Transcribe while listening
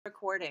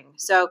Recording.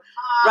 So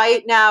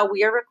right now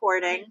we are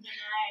recording.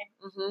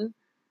 Do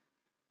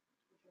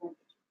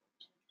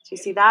you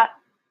see that?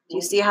 Do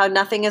you see how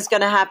nothing is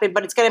going to happen,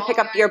 but it's going to pick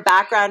up your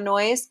background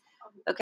noise?